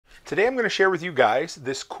Today I'm going to share with you guys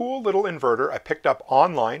this cool little inverter I picked up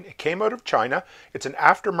online. It came out of China. It's an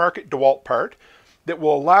aftermarket DEWALT part that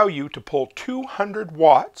will allow you to pull 200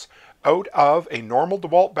 watts out of a normal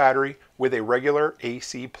DEWALT battery with a regular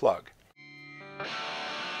AC plug.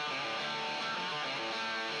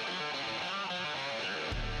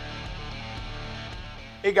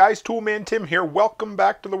 Hey guys, Toolman Tim here. Welcome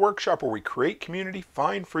back to the workshop where we create community,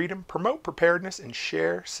 find freedom, promote preparedness, and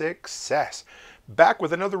share success. Back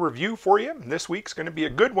with another review for you. This week's going to be a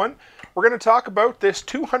good one. We're going to talk about this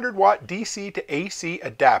 200 watt DC to AC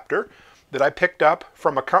adapter that I picked up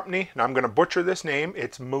from a company, and I'm going to butcher this name.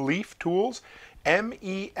 It's MELLIF Tools,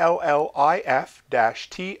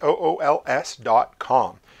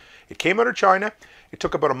 MELLIF-TOOLS.com. It came out of China. It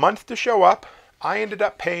took about a month to show up. I ended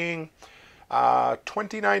up paying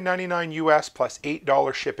 $29.99 US plus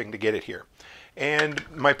 $8 shipping to get it here. And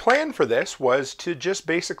my plan for this was to just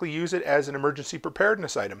basically use it as an emergency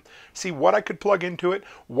preparedness item. See what I could plug into it,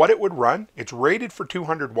 what it would run. It's rated for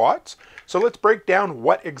 200 watts. So let's break down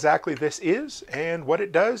what exactly this is and what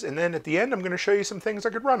it does. And then at the end, I'm going to show you some things I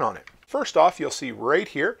could run on it. First off, you'll see right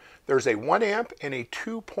here, there's a 1 amp and a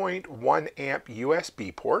 2.1 amp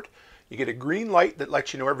USB port. You get a green light that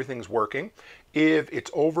lets you know everything's working. If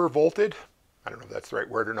it's overvolted, I don't know if that's the right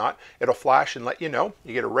word or not, it'll flash and let you know.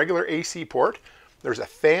 You get a regular AC port. There's a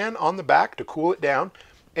fan on the back to cool it down.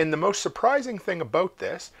 And the most surprising thing about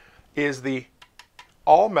this is the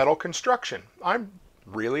all metal construction. I'm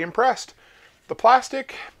really impressed. The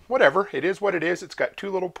plastic, whatever, it is what it is. It's got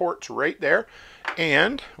two little ports right there.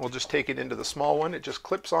 And we'll just take it into the small one. It just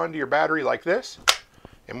clips onto your battery like this.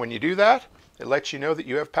 And when you do that, it lets you know that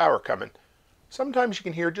you have power coming. Sometimes you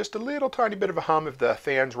can hear just a little tiny bit of a hum if the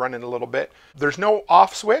fan's running a little bit. There's no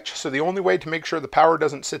off switch, so the only way to make sure the power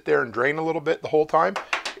doesn't sit there and drain a little bit the whole time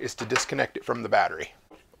is to disconnect it from the battery.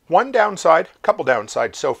 One downside, a couple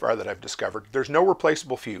downsides so far that I've discovered, there's no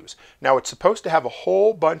replaceable fuse. Now it's supposed to have a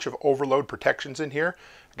whole bunch of overload protections in here.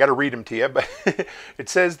 I got to read them to you, but it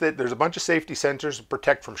says that there's a bunch of safety sensors to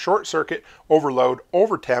protect from short circuit, overload,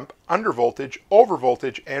 overtemp, undervoltage,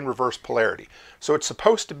 overvoltage, and reverse polarity. So it's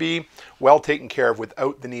supposed to be well taken care of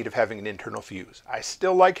without the need of having an internal fuse. I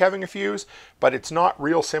still like having a fuse, but it's not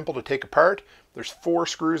real simple to take apart. There's 4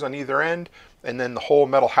 screws on either end, and then the whole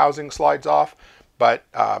metal housing slides off. But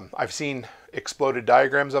I've seen exploded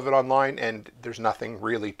diagrams of it online, and there's nothing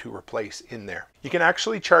really to replace in there. You can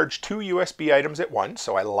actually charge 2 USB items at once,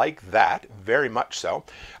 so I like that very much so.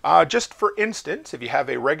 Just for instance, if you have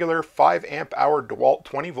a regular 5 amp hour DEWALT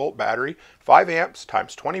 20 volt battery, 5 amps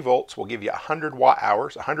times 20 volts will give you 100 watt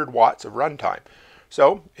hours, 100 watts of runtime.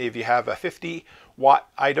 So if you have a 50 watt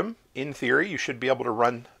item, in theory, you should be able to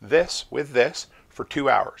run this with this for 2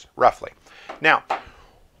 hours, roughly. Now,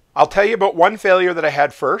 I'll tell you about one failure that I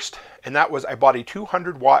had first, and that was I bought a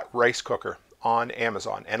 200 watt rice cooker on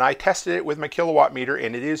Amazon, and I tested it with my kilowatt meter,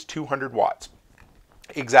 and it is 200 watts.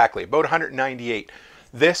 Exactly, about 198.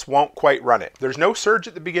 This won't quite run it. There's no surge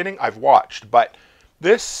at the beginning, I've watched, but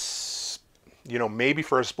this, you know, maybe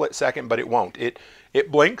for a split second, but it won't. It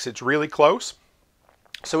blinks, it's really close.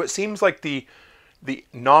 So it seems like the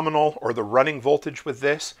nominal or the running voltage with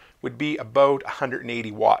this would be about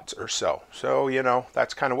 180 watts or so. So, you know,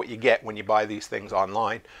 that's kind of what you get when you buy these things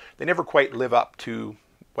online. They never quite live up to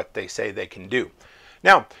what they say they can do.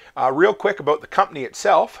 Now, real quick about the company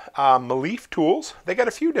itself, MELLIF Tools, they got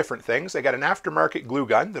a few different things. They got an aftermarket glue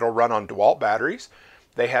gun that'll run on DEWALT batteries.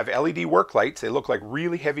 They have LED work lights. They look like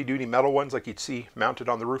really heavy duty metal ones like you'd see mounted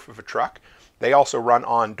on the roof of a truck. They also run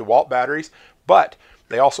on DEWALT batteries, but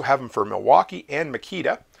they also have them for Milwaukee and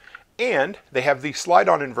Makita. And they have these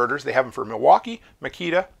slide-on inverters. They have them for Milwaukee,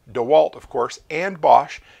 Makita, DEWALT, of course, and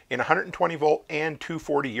Bosch in 120 volt and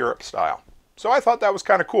 240 Europe style. So I thought that was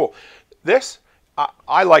kind of cool. This,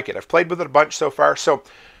 I like it. I've played with it a bunch so far. So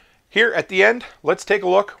here at the end, let's take a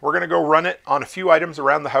look. We're going to go run it on a few items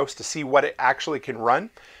around the house to see what it actually can run.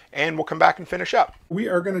 And we'll come back and finish up. We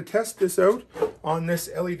are going to test this out on this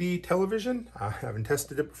LED television. I haven't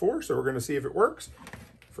tested it before, so we're going to see if it works.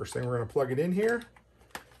 First thing, we're going to plug it in here.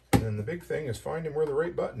 And then the big thing is finding where the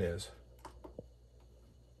right button is.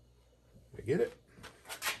 You get it?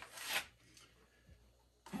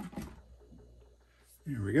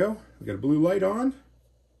 Here we go. We got a blue light on.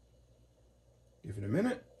 Give it a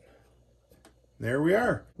minute. There we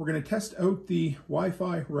are. We're going to test out the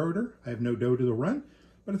Wi-Fi router. I have no doubt it'll run,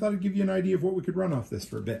 but I thought I'd give you an idea of what we could run off this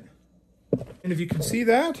for a bit. And if you can see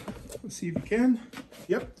that, let's see if you can.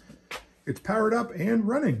 Yep, it's powered up and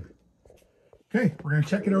running. Okay, we're going to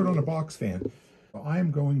check it out on a box fan. I'm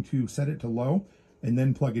going to set it to low and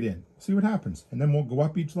then plug it in. See what happens. And then we'll go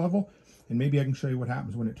up each level, and maybe I can show you what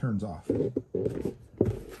happens when it turns off.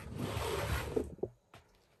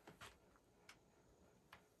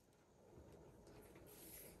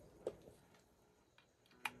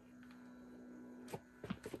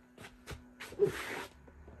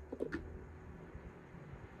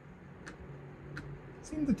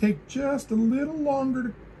 Seemed to take just a little longer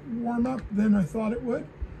to warm up than I thought it would.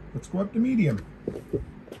 Let's go up to medium.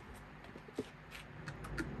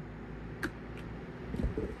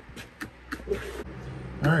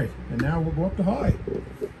 All right, and now we'll go up to high.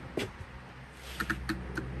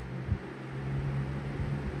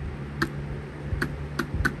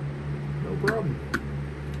 No problem.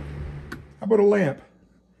 How about a lamp?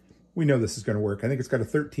 We know this is going to work. I think it's got a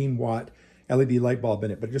 13-watt LED light bulb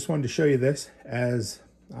in it, but I just wanted to show you this as,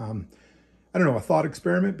 I don't know, a thought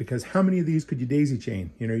experiment, because how many of these could you daisy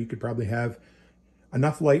chain? You know, you could probably have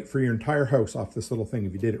enough light for your entire house off this little thing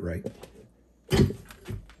if you did it right.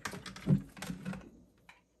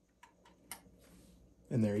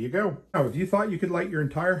 And there you go. Now, if you thought you could light your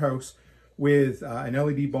entire house with an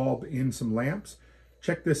LED bulb and some lamps,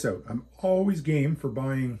 check this out. I'm always game for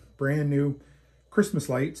buying brand new Christmas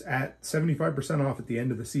lights at 75% off at the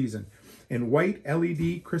end of the season. And white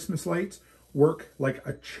LED Christmas lights work like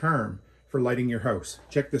a charm for lighting your house.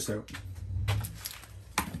 Check this out.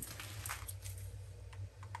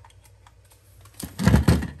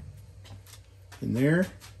 And there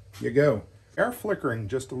you go. They are flickering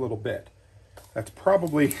just a little bit. That's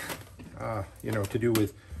probably, you know, to do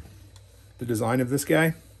with the design of this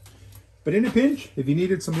guy. But in a pinch, if you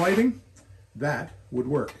needed some lighting, that would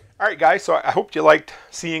work. All right, guys, so I hope you liked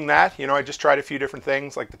seeing that. You know, I just tried a few different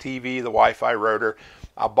things like the TV, the Wi-Fi router,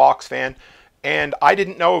 a box fan, and I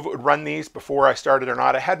didn't know if it would run these before I started or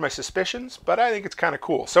not. I had my suspicions, but I think it's kind of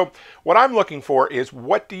cool. So what I'm looking for is,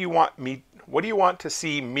 what do you want to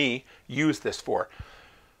see me use this for?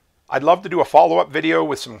 I'd love to do a follow-up video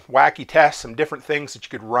with some wacky tests, some different things that you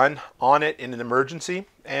could run on it in an emergency.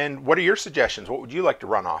 And what are your suggestions? What would you like to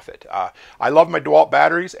run off it? I love my DEWALT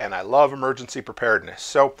batteries, and I love emergency preparedness.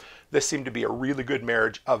 So this seemed to be a really good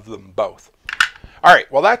marriage of them both. All right,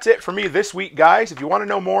 well, that's it for me this week, guys. If you want to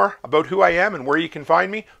know more about who I am and where you can find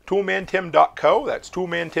me, toolmantim.co. That's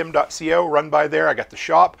toolmantim.co. Run by there. I got the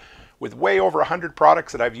shop with way over 100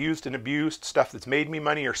 products that I've used and abused, stuff that's made me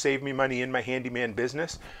money or saved me money in my handyman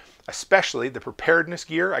business. Especially the preparedness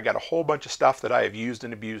gear. I got a whole bunch of stuff that I have used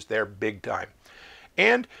and abused there big time.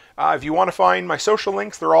 And if you want to find my social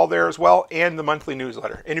links, they're all there as well, and the monthly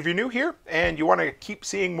newsletter. And if you're new here and you want to keep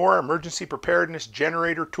seeing more emergency preparedness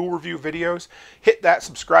generator tool review videos, hit that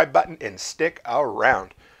subscribe button and stick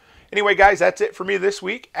around. Anyway, guys, that's it for me this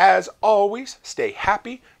week. As always, stay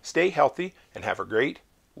happy, stay healthy, and have a great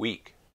week.